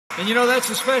And you know, that's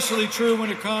especially true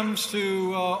when it comes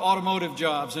to automotive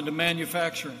jobs and to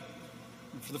manufacturing.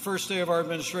 For the first day of our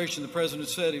administration, the President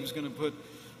said he was going to put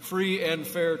free and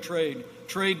fair trade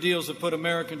deals that put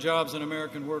American jobs and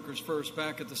American workers first,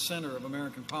 back at the center of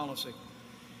American policy.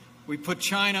 We put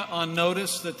China on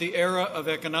notice that the era of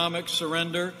economic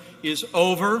surrender is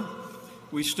over.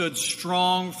 We stood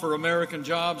strong for American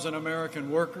jobs and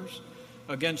American workers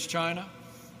against China.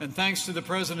 And thanks to the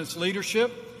President's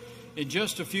leadership, in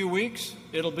just a few weeks,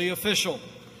 it'll be official.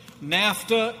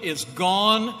 NAFTA is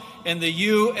gone, and the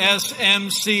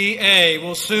USMCA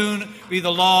will soon be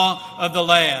the law of the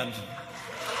land.